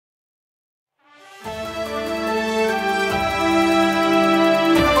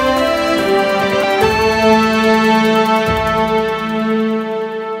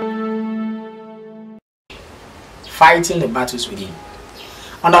fighting the battles within.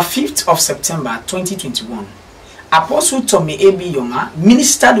 On the 5th of September 2021, Apostle Tommy A.B. Yoma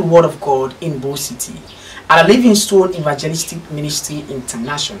ministered the word of God in Bo City at the Livingstone Evangelistic Ministry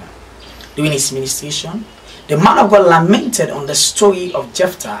International. During his ministration, the man of God lamented on the story of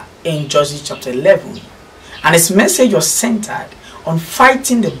Jephthah in Judges chapter 11, and his message was centered on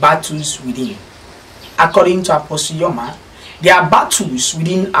fighting the battles within. According to Apostle Yoma, there are battles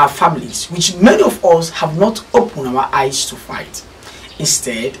within our families which many of us have not opened our eyes to fight.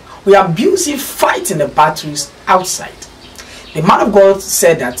 Instead, we are busy fighting the battles outside. The man of God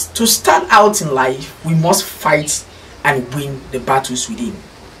said that to stand out in life, we must fight and win the battles within.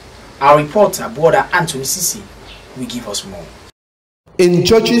 Our reporter, Brother Anthony Sisi, will give us more. In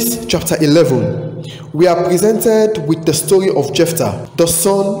Judges chapter 11, we are presented with the story of Jephthah, the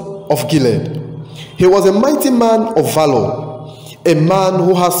son of Gilead. He was a mighty man of valor, a man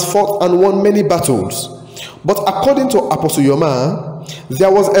who has fought and won many battles. But according to Apostle Yoma,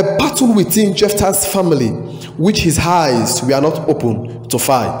 there was a battle within Jephthah's family, which his eyes were not open to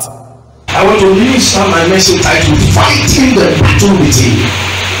fight. I want to minister my message titled Fighting the Battle Within.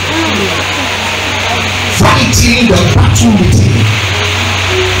 Fighting the battle within.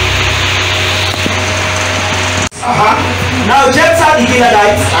 Now Jephthah the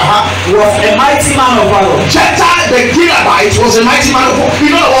Gileadite was a mighty man of valor. Jephthah the Gileadite was a mighty man of valor.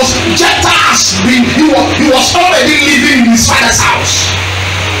 In other words, Jephthah has been, he was already living in his father's house.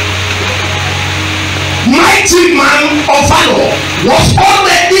 Mighty man of valor was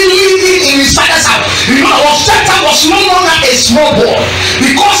already living in his father's house. In other words, Jephthah was no longer a small boy,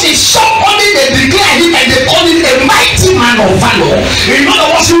 because it's somebody they declare him and they call him a mighty man of valor. In other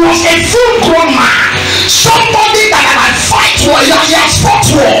words, he was a full-grown man, somebody that had fight war. He has fought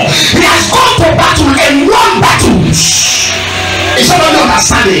war. He has gone to battle and won battles. Is somebody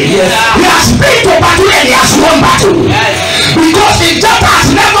understanding? Yes. He has been to battle and he has won battle. Yes. Because if Jephthah has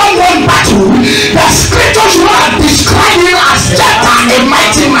never won battle, the scriptures will have described him as Jephthah, a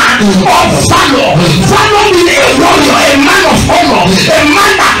mighty man of valor. Valor means a warrior, a man of honor, a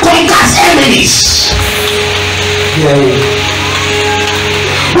man that conquers enemies. Yeah.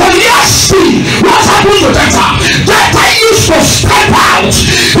 But yes, see, what happened to Jephthah? Jephthah used to step out.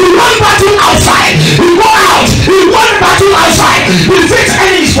 He won battle outside. He won out. He won battle outside. He faced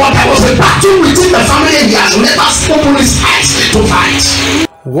enemies, but there was a battle within the family and he has never opened his eyes to fight.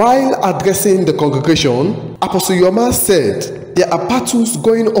 While addressing the congregation, Apostle Yoma said, there are battles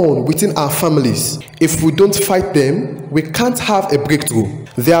going on within our families. If we don't fight them, we can't have a breakthrough.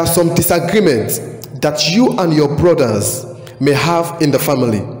 There are some disagreements that you and your brothers may have in the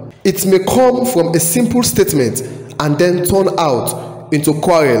family. It may come from a simple statement and then turn out into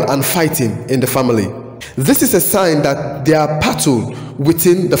quarrel and fighting in the family. This is a sign that there are battles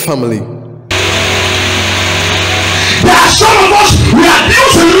within the family. There are some of us, we are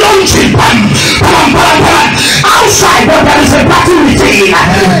used to launching outside, but there is a battle within.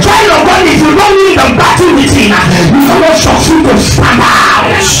 Child of God, if you don't need the battle within, you cannot succeed to stand out.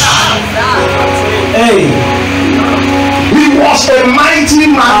 Hey, he was a mighty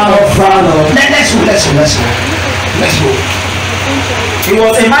man of valor. Let's go. He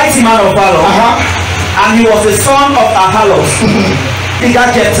was a mighty man of valor, and he was the son of Ahalos.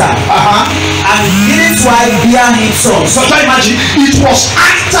 Jephthah, and his wife bear him son. So try imagine, it was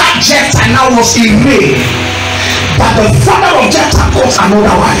after Jephthah now was in reign that the father of Jephthah got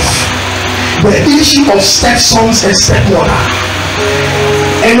another wife. The issue of stepsons and stepmother.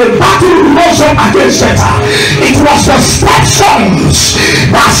 And the battle rose up against Jephthah. It was the stepsons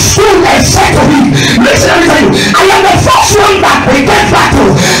that stood and said to him, listen, let me tell you, I am the first one that began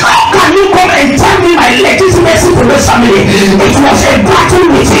battle. How can you come and tell me my legitimacy to this family? It was a battle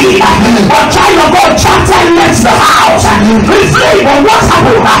within. But child of God, Jephthah left the house. Briefly, but what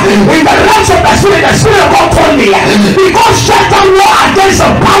happened? In the realms of the Spirit of God told me, because Jephthah war against the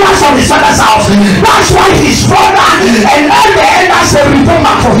powers of his father's house, that's why his brother and all the elders they returned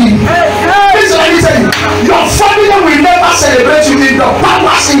back for him. Listen, let me tell you, your family will never celebrate you if the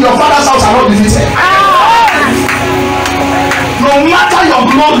powers in your father's house are not defeated. No matter your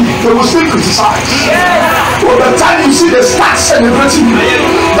glory, they will still criticize. By the time you see they start celebrating you,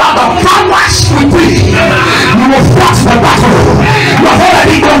 that the powers will be, you will fight the battle. You have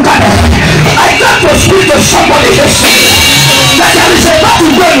already conquered. I got to speak to somebody this that there is a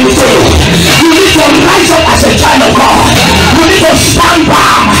battle going with you. You need to rise up as a child of God. You need to stand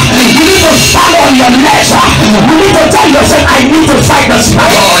firm. You need to stand on your legs. You need to tell yourself, I need to fight this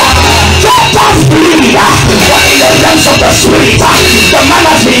battle. Just bleed, but in the realms of the Spirit, the man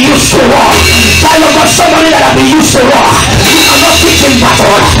has been used to war. Child of God, somebody that has been used to war. You can not teaching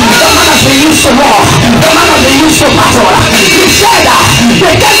battle. The man has been used to war. The man has been used to battle. He said,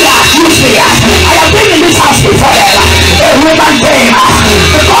 they came to accuse me. I have been in this house before them. A woman came,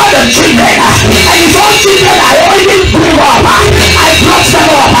 they called the children, and his own children I already bring up. I brought them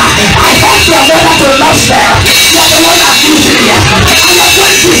up. I helped your mother to lose them. You are the one accusing me. I am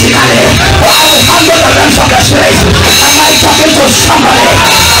going physically. I will handle the rest of the spirit. Am I talking to somebody?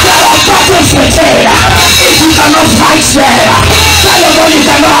 There are battles within. If you cannot fight them, tell your God you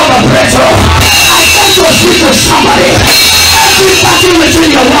cannot have a breakthrough. I came to speak to somebody. Every battle within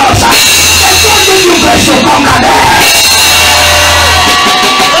your walls, it's not give you grace to conquer them.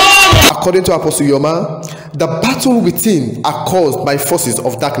 According to Apostle Yoma, the battle within are caused by forces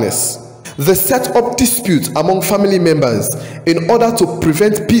of darkness. They set up disputes among family members in order to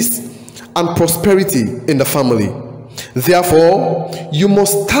prevent peace and prosperity in the family. Therefore, you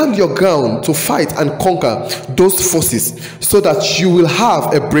must stand your ground to fight and conquer those forces so that you will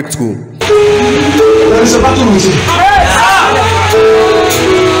have a breakthrough. There is a battle within.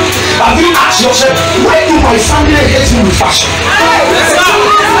 Have you asked yourself, why do my family hate me with passion?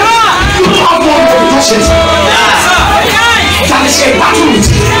 You don't have one of those things. There is a battle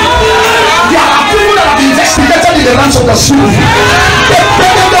within. There are people that have investigated in the ranks of the school. They've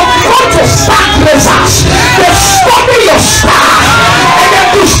gone to star blazers. They've studied your star. And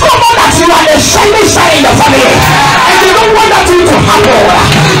they've discovered that you are a shining star in the family. And they don't want that thing to happen.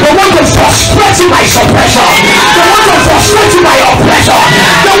 They want to frustrate you by suppression. They want to frustrate you by oppression.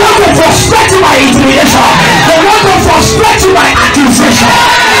 They want to frustrate you by intimidation. They want to frustrate you by accusation.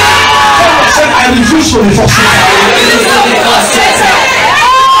 God said, I refuse to be frustrated.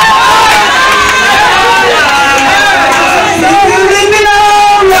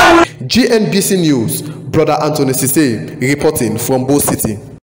 GNBC News, Brother Anthony Sise reporting from Bo City.